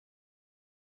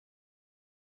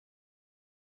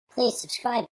Please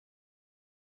subscribe.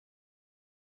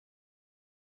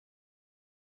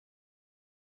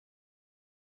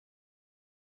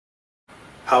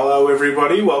 Hello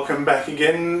everybody, welcome back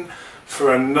again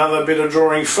for another bit of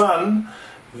drawing fun.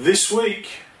 This week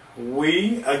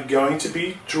we are going to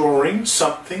be drawing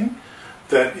something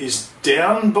that is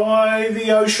down by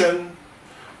the ocean,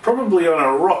 probably on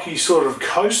a rocky sort of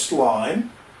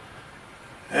coastline,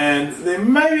 and there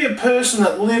may be a person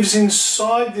that lives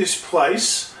inside this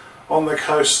place on the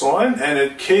coastline, and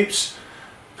it keeps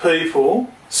people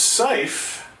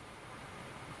safe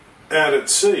out at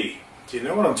sea. Do you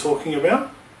know what I'm talking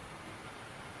about?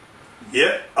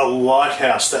 Yep, a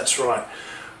lighthouse, that's right.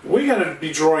 We're going to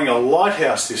be drawing a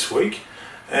lighthouse this week,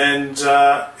 and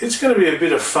it's going to be a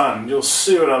bit of fun. You'll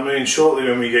see what I mean shortly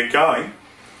when we get going.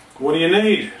 What do you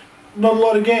need? Not a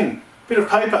lot again. A bit of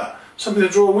paper, something to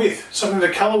draw with, something to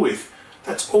colour with.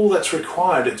 That's all that's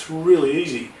required. It's really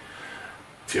easy.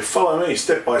 If you follow me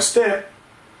step by step,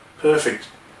 perfect.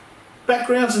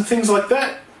 Backgrounds and things like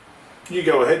that, you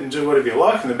go ahead and do whatever you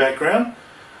like in the background.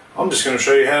 I'm just going to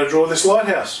show you how to draw this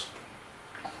lighthouse.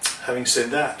 Having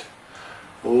said that,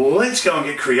 let's go and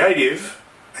get creative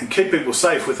and keep people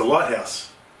safe with the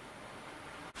lighthouse.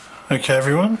 Okay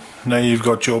everyone, now you've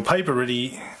got your paper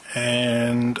ready,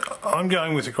 and I'm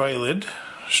going with a grey lead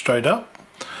straight up.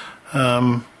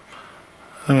 I'm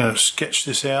going to sketch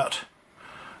this out,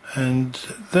 and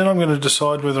then I'm going to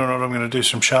decide whether or not I'm going to do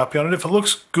some Sharpie on it. If it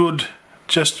looks good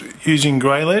just using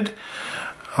grey lead,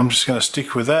 I'm just going to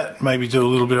stick with that. Maybe do a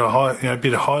little bit of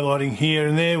highlighting here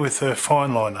and there with a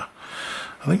fine liner.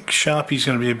 I think Sharpie's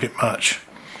going to be a bit much.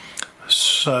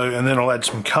 So, and then I'll add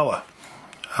some colour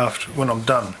after when I'm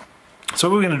done. So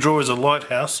what we're going to draw is a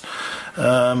lighthouse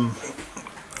on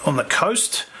the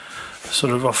coast,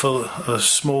 sort of off a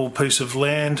small piece of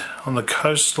land on the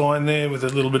coastline there, with a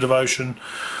little bit of ocean,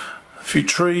 a few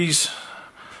trees,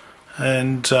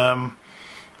 and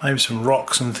maybe some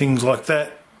rocks and things like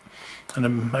that, and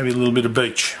then maybe a little bit of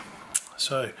beach.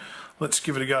 So let's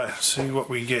give it a go, see what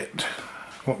we get,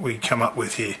 what we come up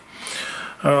with here.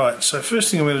 Alright, so first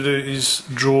thing I'm going to do is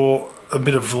draw a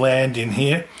bit of land in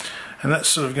here, and that's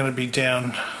sort of going to be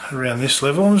down around this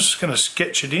level. I'm just going to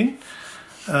sketch it in.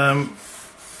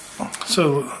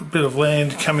 So a bit of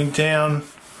land coming down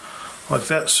like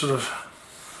that sort of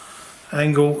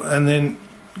angle, and then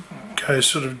go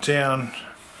sort of down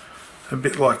a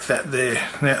bit like that there.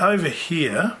 Now over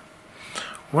here,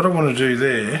 what I want to do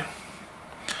there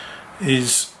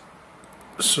is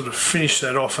sort of finish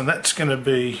that off, and that's going to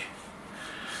be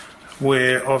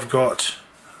where I've got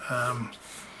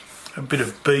a bit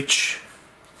of beach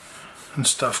and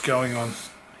stuff going on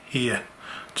here,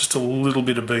 just a little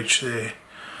bit of beach there,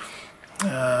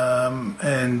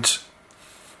 and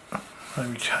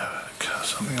maybe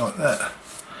something like that.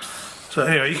 So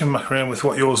anyway, you can muck around with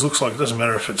what yours looks like. It doesn't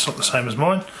matter if it's not the same as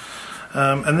mine.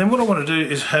 And then what I want to do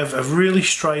is have a really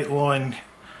straight line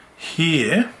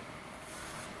here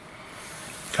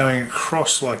going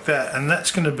across like that, and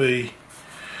that's going to be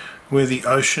where the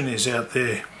ocean is out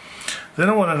there. Then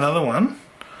I want another one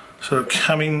sort of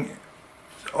coming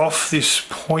off this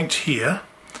point here,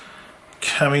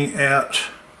 coming out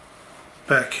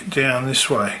back down this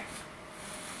way,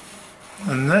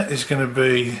 and that is going to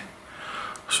be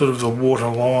sort of the water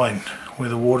line, where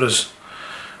the water's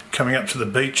coming up to the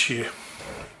beach here.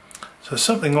 So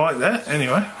something like that.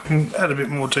 Anyway, we can add a bit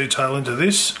more detail into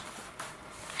this.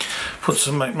 Put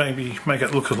some, maybe make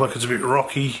it look like it's a bit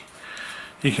rocky.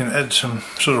 You can add some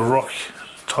sort of rock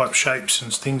type shapes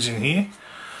and things in here,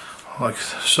 like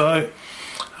so.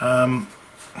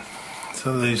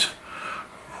 So these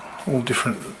all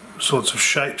different sorts of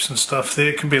shapes and stuff there.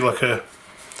 It can be like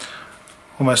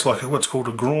almost like what's called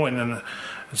a groin, and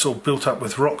it's all built up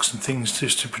with rocks and things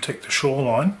just to protect the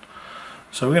shoreline.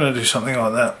 So we're going to do something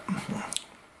like that,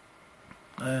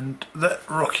 and that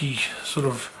rocky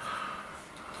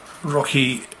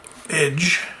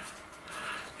edge,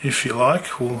 if you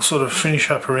like, will sort of finish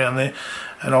up around there,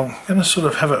 and I'm going to sort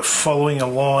of have it following a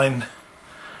line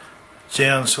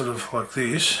down sort of like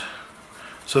this.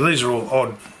 So these are all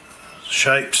odd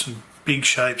shapes, and big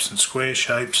shapes and square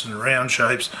shapes and round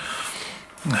shapes,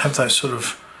 and have those sort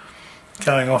of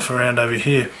going off around over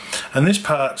here. And this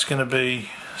part's going to be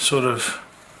sort of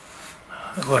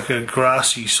like a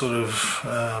grassy sort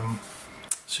of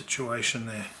situation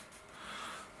there.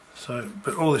 So,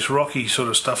 but all this rocky sort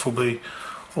of stuff will be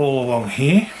all along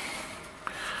here,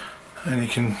 and you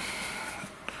can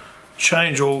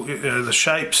change all the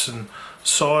shapes and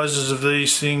sizes of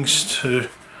these things to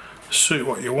suit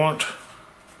what you want,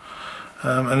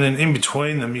 and then in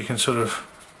between them you can sort of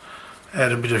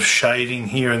add a bit of shading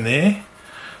here and there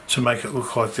to make it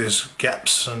look like there's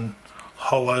gaps and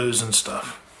hollows and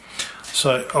stuff.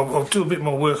 So I'll do a bit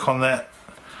more work on that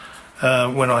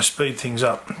when I speed things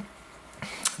up.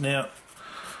 Now,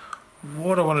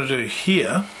 what I want to do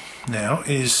here now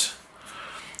is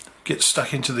get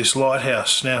stuck into this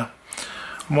lighthouse. Now,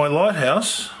 my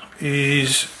lighthouse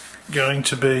is going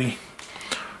to be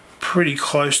pretty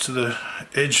close to the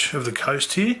edge of the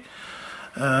coast here,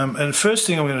 and the first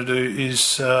thing I'm going to do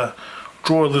is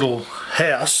draw a little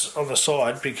house on the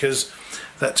side, because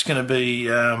that's going to be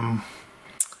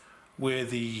where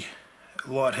the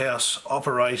lighthouse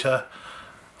operator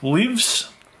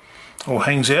lives or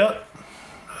hangs out.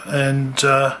 And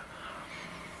I'm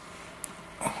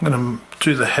going to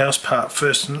do the house part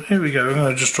first, and here we go. I'm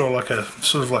going to just draw like a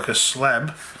sort of like a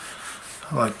slab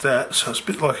like that, so it's a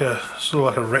bit like a sort of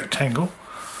like a rectangle,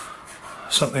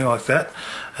 something like that.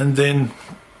 And then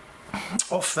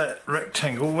off that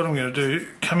rectangle, what I'm going to do,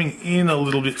 coming in a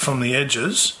little bit from the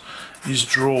edges, is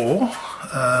draw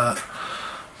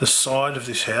the side of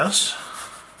this house.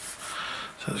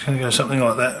 So it's going to go something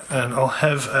like that, and I'll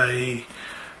have a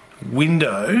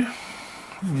window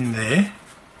in there,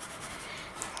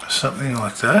 something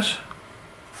like that.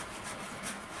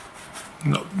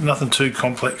 Nothing too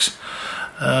complex,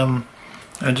 and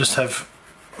just have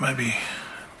maybe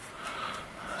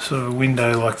sort of a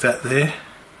window like that there.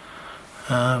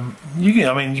 You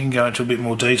can go into a bit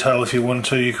more detail if you want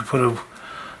to. You could put a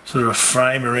sort of a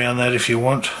frame around that if you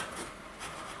want.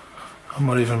 I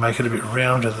might even make it a bit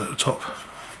rounded at the top,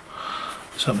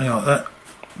 something like that.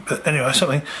 But anyway,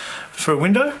 something for a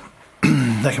window.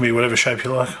 That can be whatever shape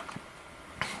you like.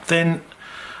 Then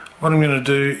what I'm going to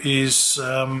do is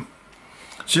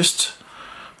just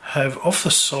have off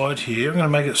the side here, I'm going to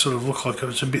make it sort of look like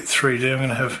it's a bit 3D. I'm going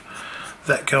to have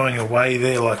that going away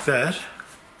there like that,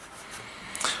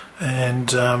 and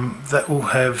that will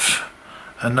have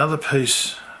another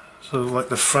piece, sort of like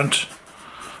the front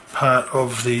part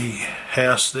of the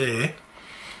house there.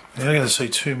 You're not going to see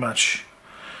too much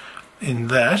in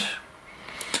that.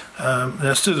 Now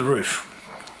let's do the roof,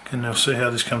 and you'll see how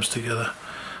this comes together.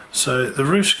 So the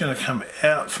roof's going to come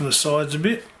out from the sides a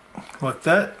bit like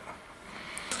that,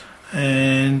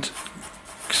 and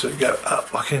so go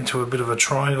up like into a bit of a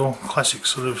triangle, classic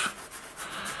sort of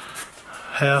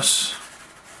house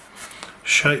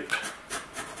shape,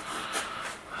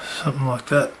 something like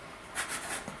that.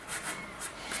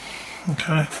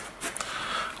 Okay,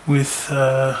 with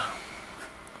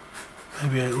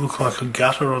maybe it look like a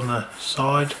gutter on the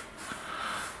side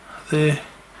there,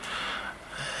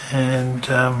 and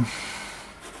do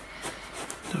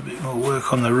a bit more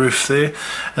work on the roof there.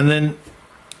 And then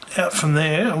out from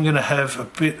there I'm going to have a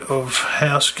bit of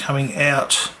house coming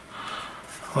out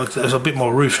like that. There's a bit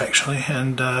more roof actually,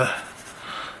 and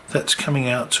that's coming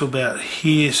out to about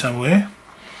here somewhere,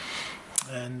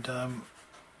 and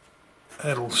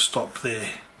that'll stop there.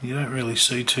 You don't really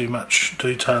see too much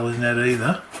detail in that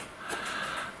either,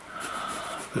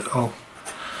 but I'll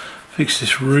fix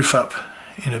this roof up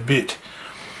in a bit.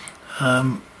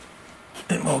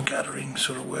 Bit more guttering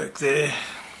sort of work there.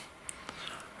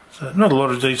 So not a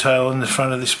lot of detail in the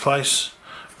front of this place.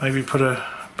 Maybe put a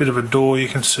bit of a door you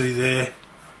can see there.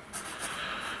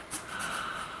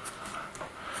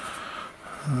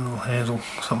 A little handle,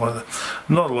 something like that.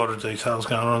 Not a lot of details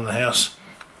going on in the house.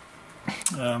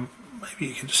 Maybe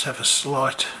you can just have a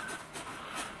slight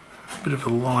bit of a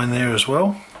line there as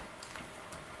well.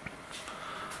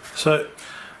 So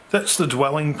that's the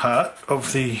dwelling part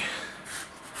of the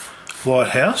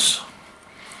lighthouse,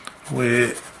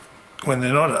 where when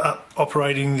they're not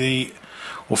operating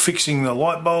or fixing the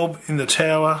light bulb in the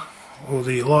tower or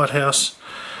the lighthouse,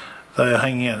 they are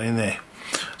hanging out in there.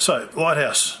 So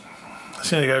lighthouse, it's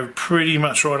going to go pretty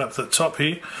much right up to the top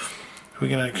here. We're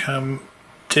going to come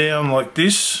down like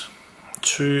this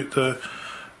to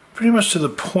pretty much to the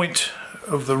point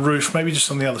of the roof, maybe just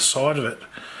on the other side of it,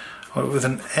 with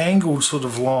an angled sort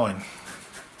of line,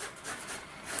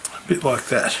 a bit like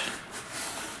that,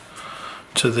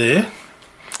 to there.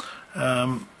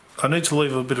 I need to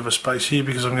leave a bit of a space here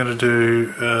because I'm going to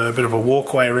do a bit of a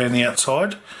walkway around the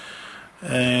outside,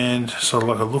 and sort of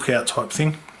like a lookout type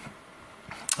thing,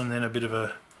 and then a bit of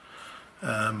a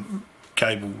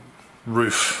gable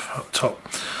roof up top.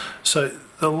 So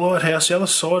the lighthouse, the other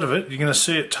side of it, you're going to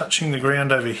see it touching the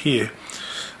ground over here,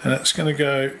 and it's going to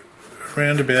go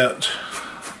around about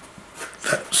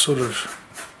that sort of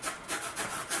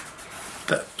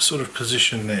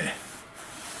position there.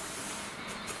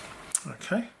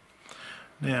 Okay,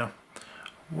 now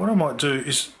what I might do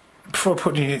is, before I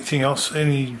put anything else,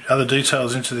 any other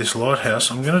details into this lighthouse,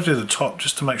 I'm going to do the top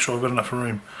just to make sure I've got enough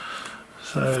room.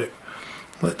 So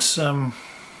let's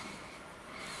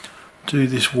do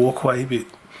this walkway bit.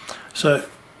 So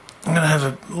I'm going to have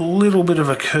a little bit of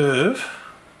a curve,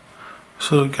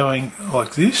 sort of going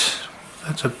like this.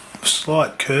 That's a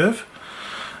slight curve,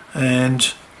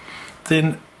 and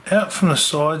then out from the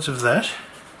sides of that,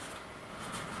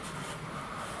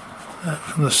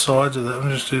 I'm just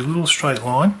do a little straight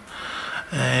line,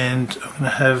 and I'm going to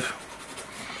have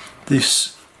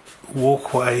this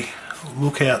walkway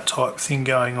lookout type thing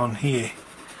going on here.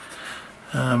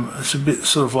 It's a bit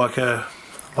sort of like a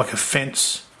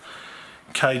fence,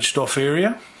 caged off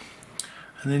area,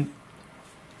 and then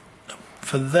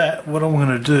for that what I'm going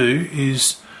to do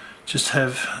is just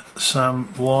have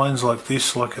some lines like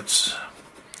this, like it's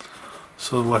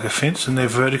sort of like a fence, and they're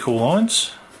vertical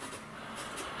lines.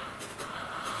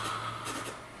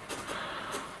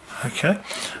 Okay,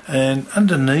 and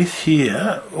underneath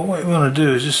here, all we want to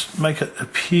do is just make it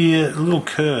appear, little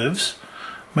curves,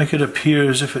 make it appear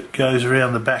as if it goes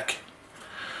around the back,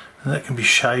 and that can be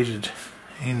shaded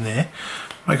in there.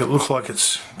 Make it look like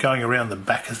it's going around the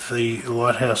back of the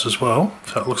lighthouse as well,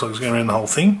 so it looks like it's going around the whole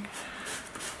thing.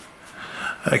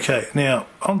 Okay, now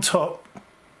on top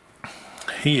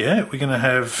here we're going to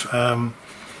have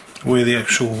where the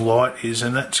actual light is,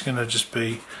 and that's going to just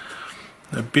be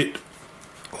a bit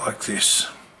like this.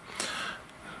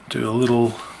 Do a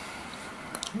little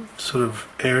sort of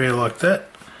area like that.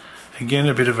 Again,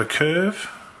 a bit of a curve,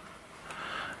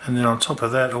 and then on top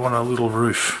of that I want a little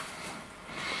roof.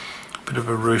 A bit of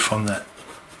a roof on that.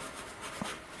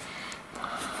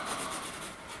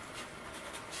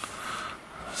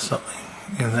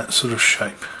 Something in that sort of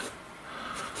shape.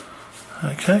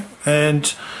 Okay,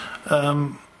 and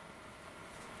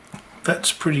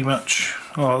that's pretty much,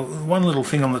 oh, one little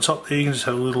thing on the top there. You can just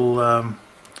have a little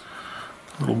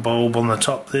little bulb on the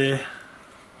top there,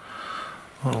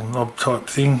 little knob type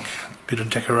thing, bit of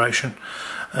decoration.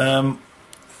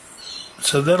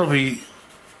 So that'll be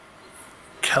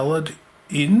coloured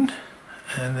in,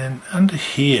 and then under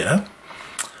here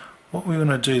what we're going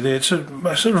to do there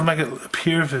to sort of make it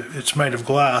appear if it's made of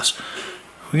glass,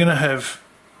 we're going to have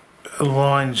a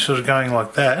line sort of going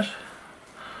like that,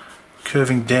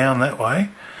 curving down that way,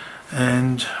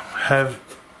 and have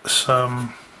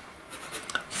some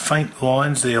faint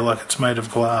lines there like it's made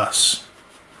of glass,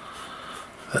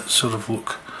 that sort of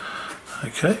look.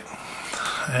 Okay,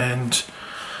 and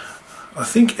I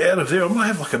think out of there I might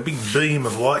have like a big beam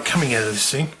of light coming out of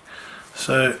this thing,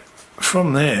 so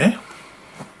from there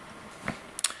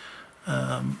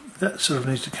that sort of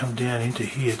needs to come down into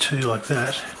here too, like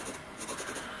that.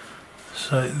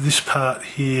 So this part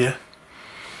here,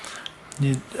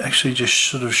 you actually just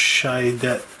sort of shade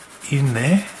that in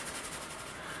there,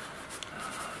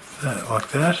 like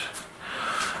that,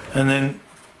 and then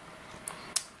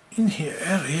in here,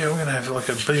 out of here, I'm going to have like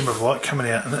a beam of light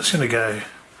coming out, and that's going to go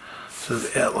sort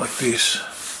of out like this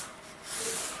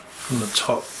from the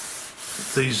top.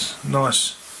 These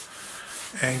nice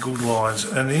angled lines,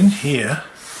 and in here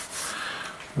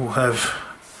we'll have,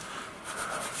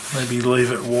 maybe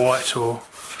leave it white or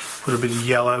put a bit of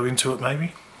yellow into it,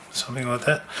 maybe something like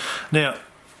that. Now,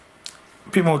 a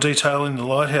bit more detail in the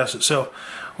lighthouse itself.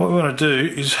 What we want to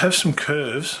do is have some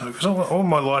curves, because I want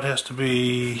my lighthouse to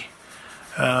be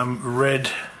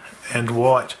red and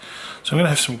white. So I'm going to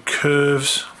have some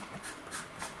curves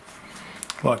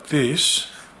like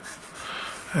this,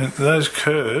 and those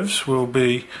curves will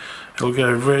be, it'll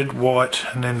go red, white,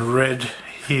 and then red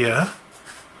here.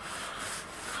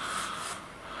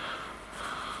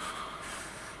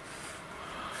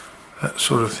 That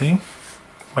sort of thing.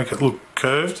 Make it look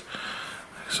curved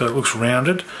so it looks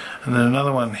rounded, and then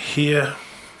another one here.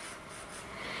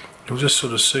 You'll just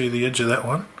sort of see the edge of that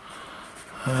one.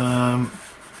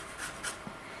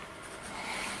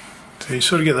 So you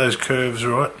sort of get those curves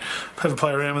right. Have a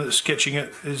play around with it. Sketching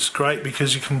it is great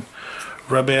because you can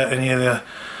rub out any of the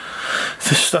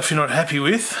stuff you're not happy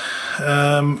with.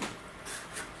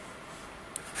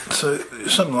 So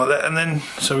something like that, and then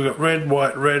so we've got red,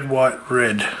 white, red, white,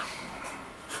 red.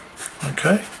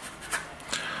 Okay,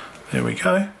 there we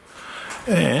go.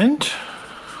 And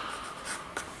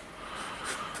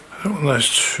I don't want those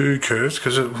two curves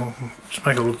because it will just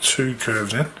make it look too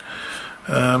curved then.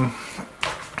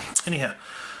 Anyhow,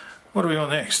 what do we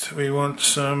want next? We want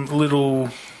some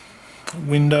little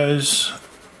windows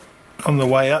on the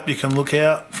way up. You can look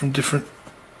out from different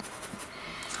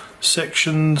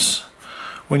sections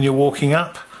when you're walking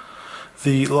up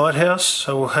the lighthouse.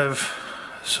 So we'll have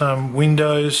some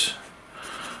windows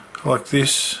like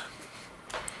this,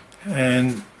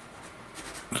 and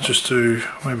just do,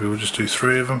 maybe we'll just do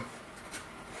 3 of them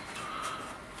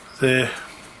there,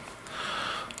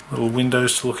 little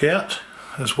windows to look out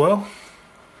as well.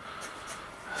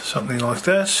 something like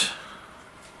that.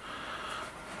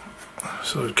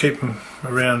 Sort of keep them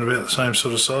around about the same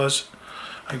sort of size,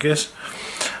 I guess.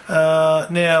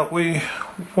 Now we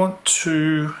want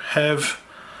to have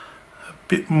a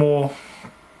bit more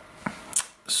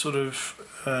sort of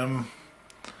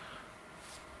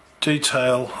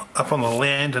detail up on the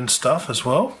land and stuff as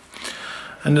well.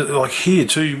 And like here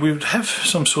too, we would have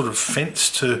some sort of fence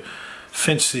to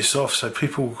fence this off so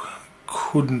people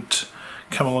couldn't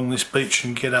come along this beach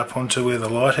and get up onto where the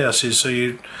lighthouse is. So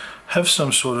you'd have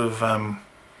some sort of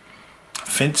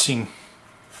fencing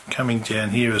coming down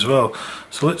here as well.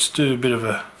 So let's do a bit of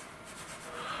a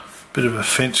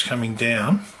fence coming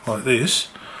down like this.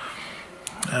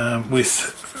 I'll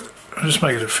just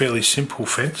make it a fairly simple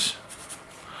fence.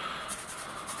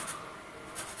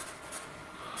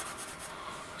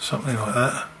 Something like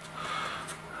that.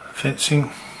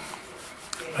 Fencing,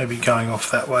 maybe going off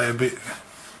that way a bit,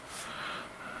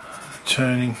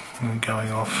 turning and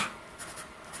going off.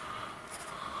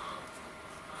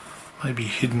 Maybe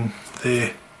hidden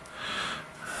there.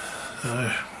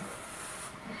 So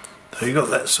you got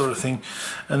that sort of thing.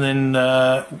 And then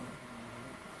to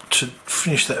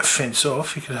finish that fence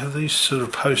off, you could have these sort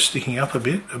of posts sticking up a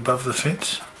bit above the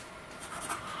fence.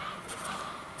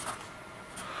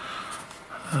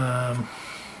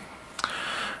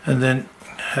 And then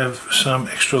have some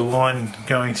extra line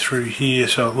going through here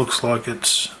so it looks like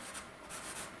it's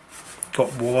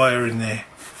got wire in there.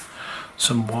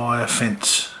 Some wire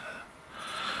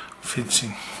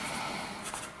fencing.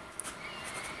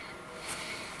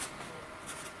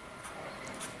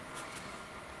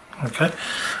 Okay,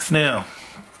 now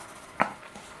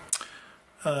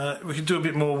we could do a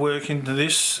bit more work into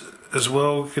this as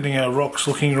well, getting our rocks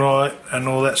looking right and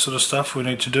all that sort of stuff we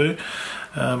need to do.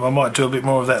 I might do a bit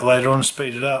more of that later on,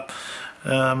 speed it up.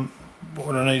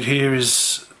 What I need here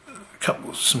is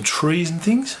some trees and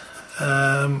things.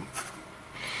 You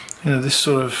know, these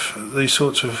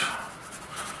sorts of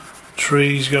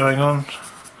trees going on.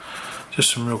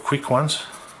 Just some real quick ones.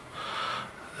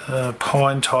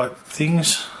 Pine type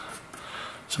things.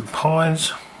 Some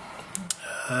pines.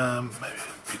 Maybe a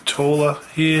bit taller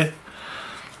here.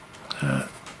 Bit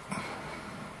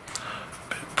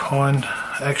of pine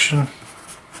action.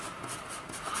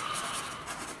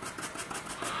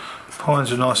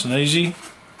 Pines are nice and easy.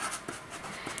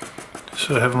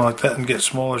 Sort of have them like that and get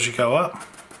smaller as you go up.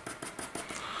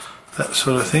 That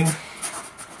sort of thing.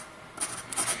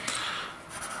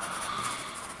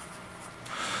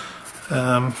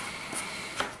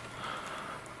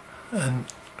 And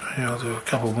I'll do a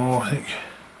couple more, I think.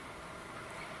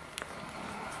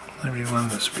 Maybe one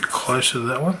that's a bit closer to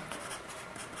that one.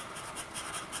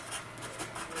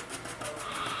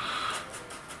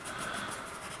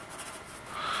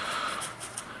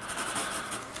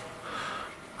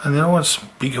 And then I want some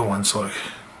bigger ones, like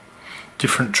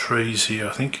different trees here,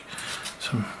 I think.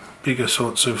 Some bigger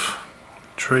sorts of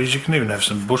trees. You can even have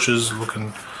some bushes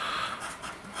looking,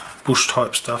 bush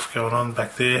type stuff going on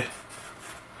back there.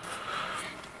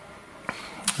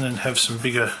 And then have some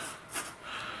bigger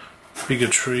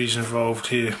trees involved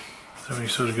here. So we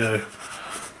sort of go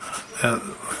out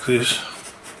like this.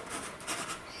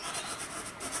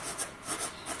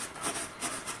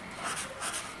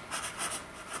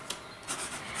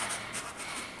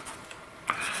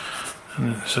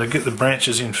 And so get the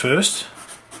branches in first.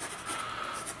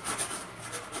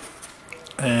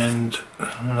 And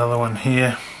another one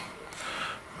here,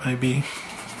 maybe.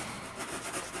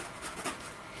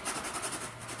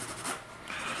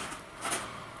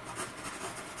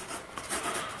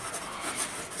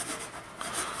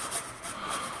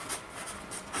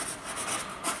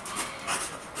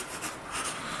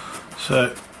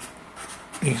 So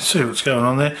you can see what's going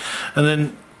on there, and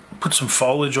then put some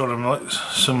foliage on them, like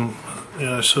some, you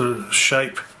know, sort of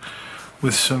shape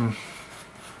with some,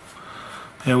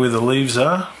 you know, where the leaves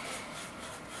are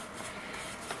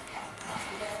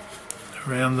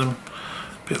around them, a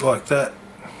bit like that.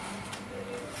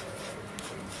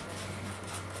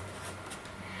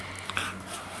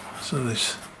 So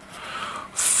this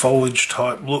foliage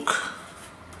type look.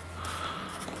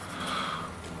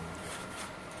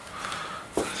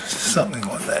 Something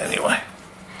like that anyway.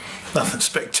 Nothing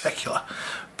spectacular,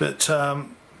 but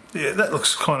yeah, that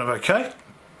looks kind of okay.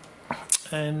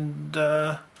 And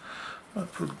I'll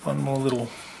put one more little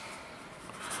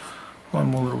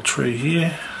tree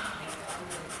here.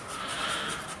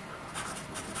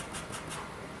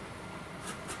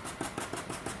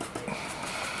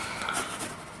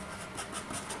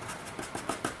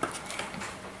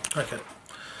 Okay,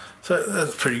 so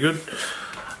that's pretty good.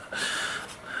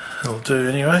 It'll do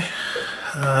anyway.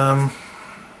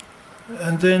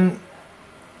 And then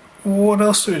what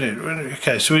else do we need?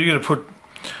 Okay, so we're going to put,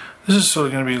 this is sort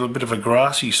of going to be a little bit of a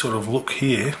grassy sort of look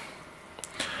here.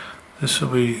 This will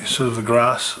be sort of the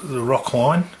grass, the rock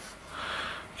line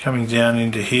coming down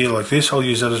into here like this. I'll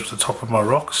use that as the top of my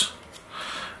rocks,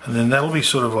 and then that'll be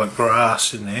sort of like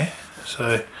grass in there, so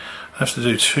I don't have to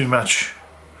do too much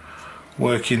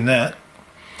work in that.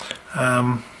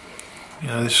 You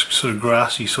know, this sort of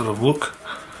grassy sort of look,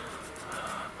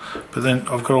 but then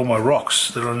I've got all my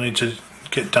rocks that I need to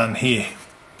get done here.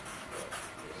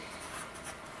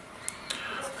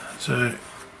 So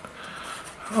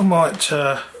I might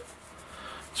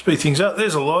speed things up.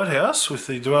 There's a lighthouse with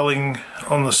the dwelling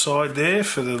on the side there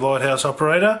for the lighthouse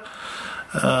operator.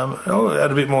 I'll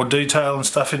add a bit more detail and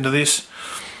stuff into this,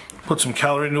 put some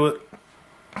colour into it,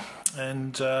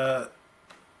 and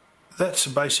that's a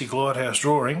basic lighthouse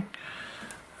drawing.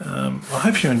 I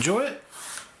hope you enjoy it,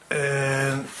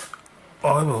 and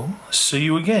I will see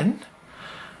you again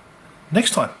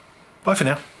next time. Bye for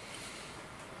now.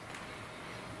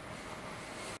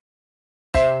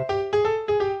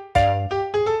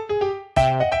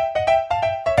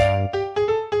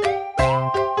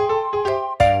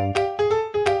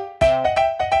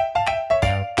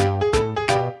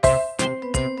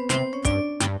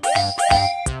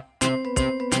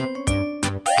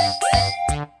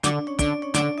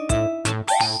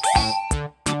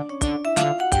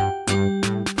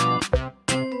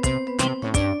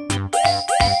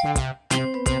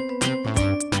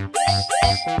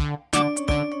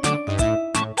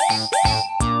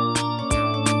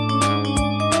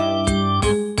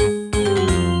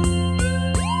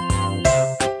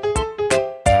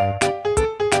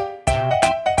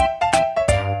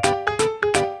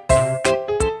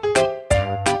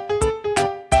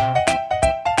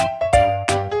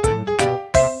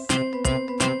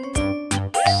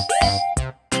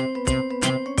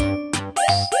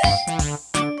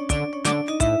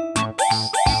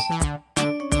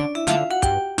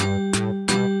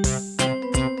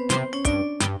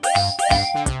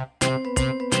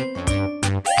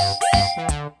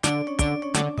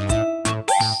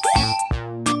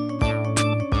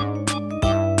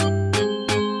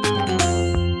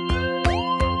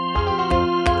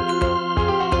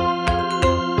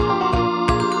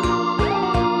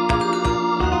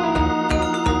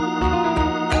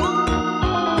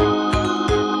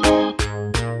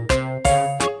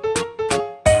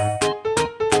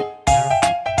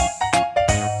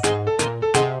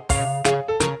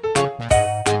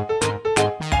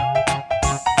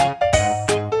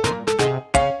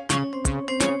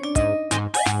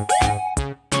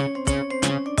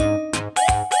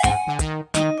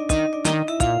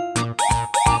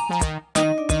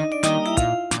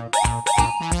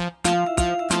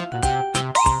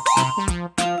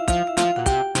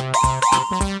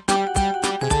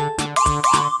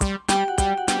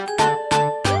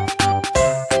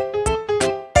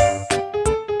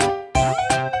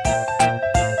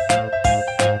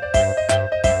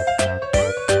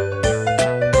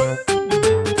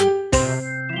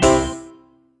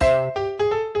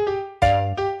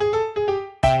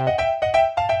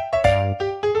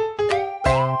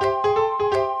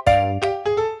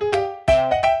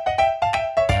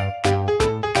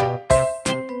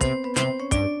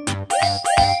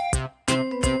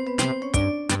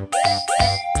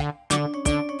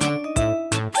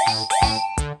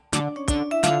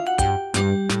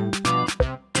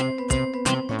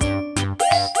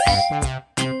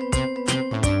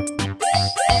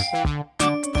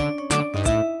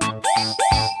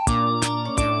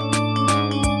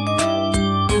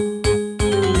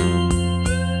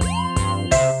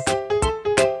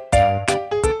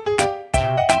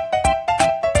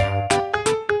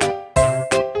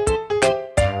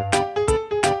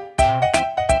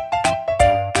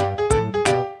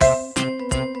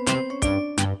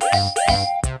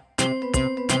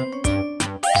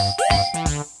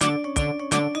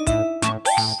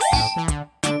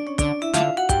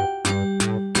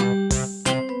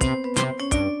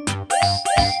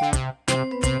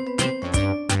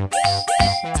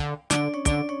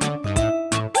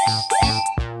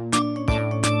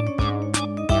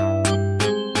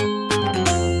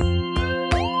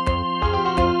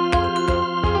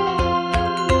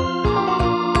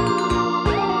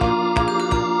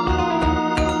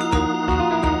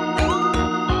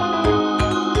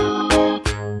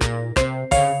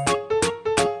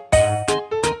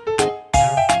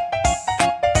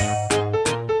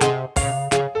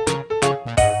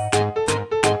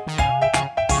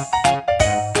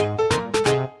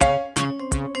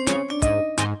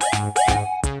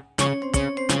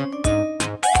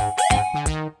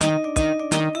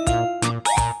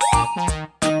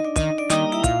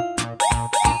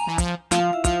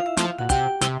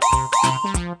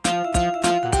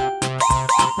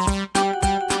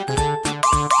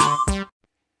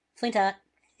 Flinter.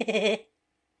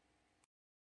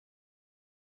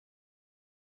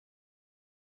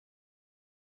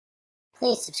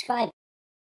 Please subscribe.